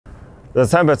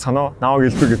Сайн байцгаана уу?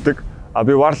 Намайг Илбэг гэдэг.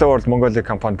 Би Barloworld Mongolia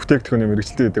компани бүтээгдэхүүний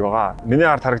мэргэжилтэн гэдэг байгаа. Миний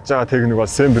ард харагдж байгаа техник бол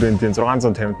SEM брендийн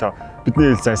 655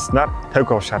 бидний ил занснаар 50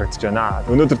 ковш харагдаж байна.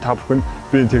 Өнөөдөр та бүхэнд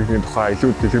би энэ техникийн тухай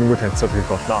илүү дэлгэрэнгүй танилцуулга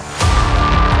хийх болно.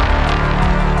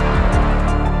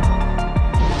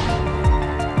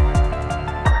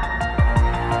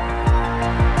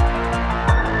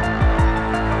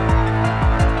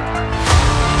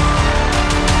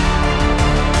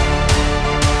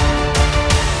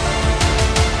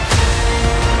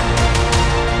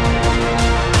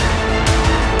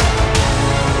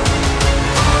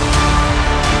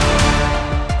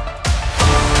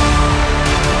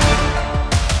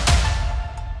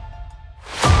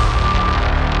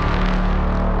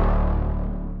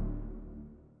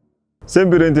 SEM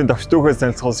брендийн товчтойгоос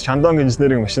танилцуулсан Shandong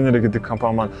инженеринг машинери гэдэг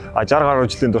компани маань 60 гаруй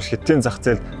жилийн турш Хятадын зах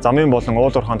зээлд замын болон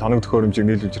уул уурхайн тоног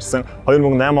төхөөрөмжийг нийлүүлж ирсэн.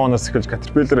 2008 оноос эхэлж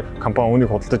Caterpillar компани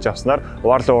үүнийг худалдаж авснаар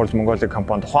Barloworld Mongolia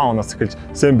компани тухайн оноос эхэлж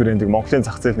SEM брендийг Монголын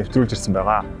зах зээлд нэвтрүүлж ирсэн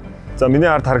байгаа. За миний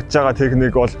ард харагдж байгаа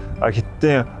техник бол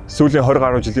Хятадын сүүлийн 20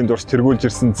 гаруй жилийн турш тэргүүлж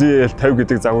ирсэн ЗЭЭЛД 50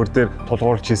 гэдэг загвар дээр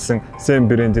тулгуурлаж хийсэн SEM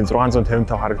брендийн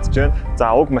 655 харагдаж байна. За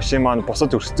уг машин маань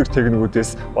бусад өрсөлдөх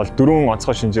техникүүдээс бол 4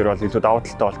 онцгой шинжээр бол илүү давуу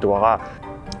талтай болдог байгаа.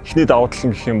 Эхний давуу тал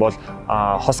нь гэх юм бол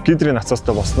хос гидрийн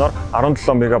насостой болсноор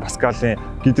 17 мегапаскалийн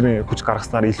гидрийн хүч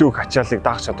гаргаснаар илүү их ачааллыг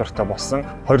даах чадвартай болсон.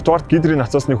 Хоёрдугаарт гидрийн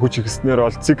насосны хүч ихснээр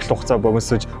бол цикл хугацаа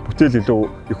богиносож бүтээл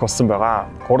илүү их болсон байгаа.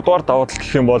 Гуравдугаар давуу тал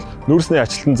гэх юм бол нүүрсний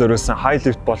ачлалтанд зориулсан high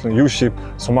lift болон U-shape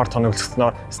сумаар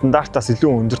тоноглогдсноор стандартаас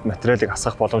илүү өндөрт материалыг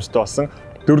асгах боломжтой болсон.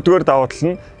 Дөрөвдүгээр давуу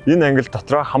тал нь энэ ангил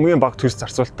дотроо хамгийн бага төс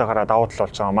зарцуулалтаараа давуу тал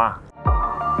болж байгаамаа.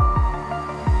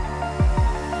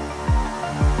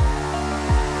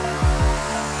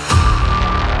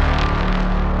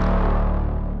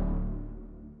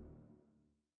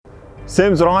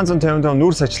 SEM 655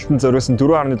 нүүрс ажилтанд зориулсан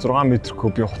 4.6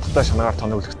 м3-ийн хутгатай шанагаар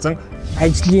тоноглогдсон.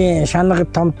 Ажлын шанага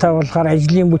томтой болохоор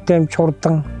ажлын бүтээмж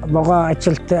хурдан, богоо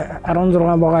ажилт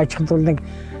 16 богоо ажилтныг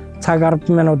цаг 10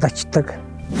 минут ачдаг.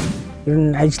 Ер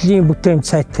нь ажлын бүтээмж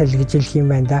сайтай л гэж хэлэх юм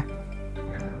байна да.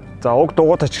 За уг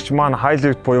дугуйт ачигч маань high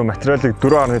lift буюу материалыг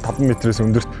 4.5 м-с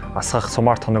өндөрт асгах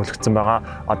сумаар тоноглогдсон байгаа.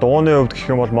 Дугуйны хувьд гэх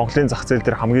юм бол Монголын зах зээл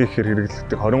дээр хамгийн ихээр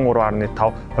хэрэглэгддэг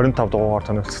 23.5 дугуйгаар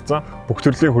тоноглогдсон. Бүх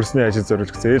төрлийн хөрсний ажил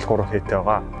зориулагдсан L3 хээтэй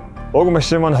байгаа. Уг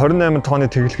машин маань 28 тонны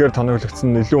тэглэхээр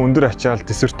тоноглогдсон илүү өндөр ачаал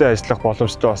тэсвэртэй ажиллах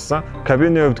боломжтой болсон.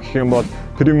 Кабины хувьд гэх юм бол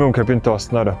премиум кабинтай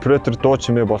болсноор оператор дуу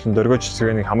чимээ болон дөргөөч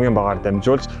цэгийг хамгийн багаар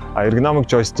дамжуулж эргономик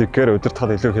жойстикээр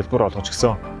удирдахад илүү хэлбэр олгож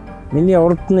гисэн. Миний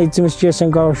урд нь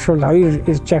эзэмшижсэн ковш бол 2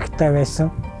 ирчагтай байсан.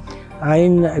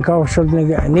 Энэ ковш бол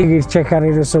нэг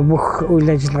ирчагаар ерөөсө бүх үйл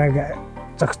ажиллагааг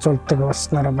зохицуулдаг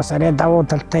болсноор бас арай давуу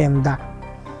талтай юм да.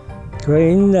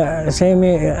 Тэгээ энэ SEM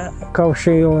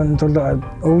ковшийн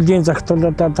өвлийн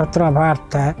загтуулуудаа дотроо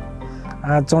партай,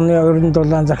 зуны өрн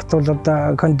дулаан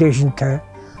загтуулуудаа кондишнтэй.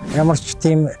 Ямар ч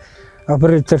тийм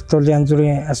операторт бол янз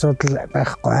бүрийн асуудал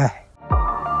байхгүй.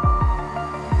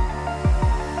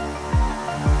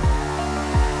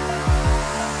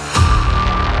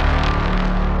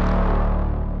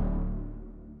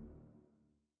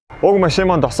 Уг машин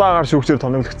маань досоо агаар шүүгчээр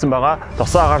тоноглогдсон байгаа.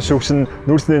 Досоо агаар шүүгч нь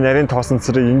нүүрсний нарийн тоосон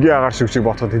цэрэг энгийн агаар шүүгчийг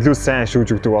бодоход илүү сайн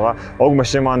шүүж өгдөг байгаа. Уг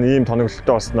машин маань ийм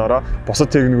тоноглолттой болсноороо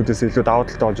бусад техникүүдээс илүү давуу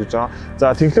талтай болж байгаа.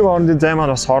 За тэнхлэг хоорондын зай маань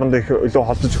бас хоорондоо их илүү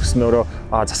холдож өгснөөрөө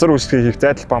засвар үйлчлэгийг хийх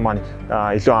зайдалбаа маань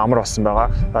илүү амар болсон байгаа.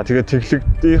 Тэгээд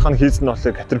тэнхлэгдийнх нь хийсэн нь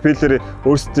болохоор Caterpillar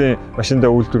өөрсдийн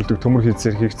машиндаа үйлдвэрлэдэг төмөр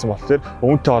хийцээр хийгдсэн болохоор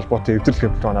үүнтэй холбоотой эвдрэл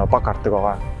хэмжээ маань бага гардаг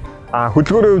байгаа.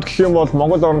 Хөдөлгөөрийн хувьд гэх юм бол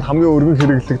Монгол орнд хамгийн өргөн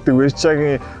хэрэглэгддэг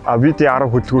Верчагийн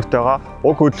VD10 хөдөлгөөртэй байгаа.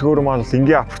 Уг хөдөлгөөр маань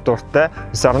энгийн апертуртай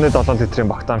 9.7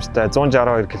 литрийн багтаамжтай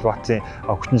 162 кВт-ийн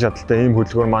хүчин чадалтай ийм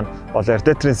хөдөлгөөр маань бол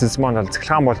радиаторын сэнс маань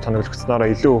цэглэгаан бол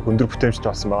тоноглогдсноороо илүү өндөр бүтээмжтэй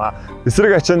болсон байгаа.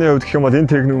 Эсрэг ачааны хувьд гэх юм бол энэ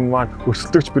техник маань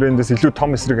өрсөлдөгч брэндээс илүү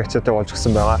том эсрэг ачаатай болж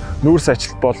гисэн байгаа. Нүүрс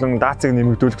ажилт болон даацыг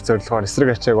нэмэгдүүлэх зорилгоор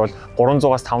эсрэг ачааг бол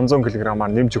 300-аас 500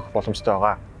 кг-аар нэмж өгөх боломжтой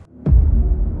байгаа.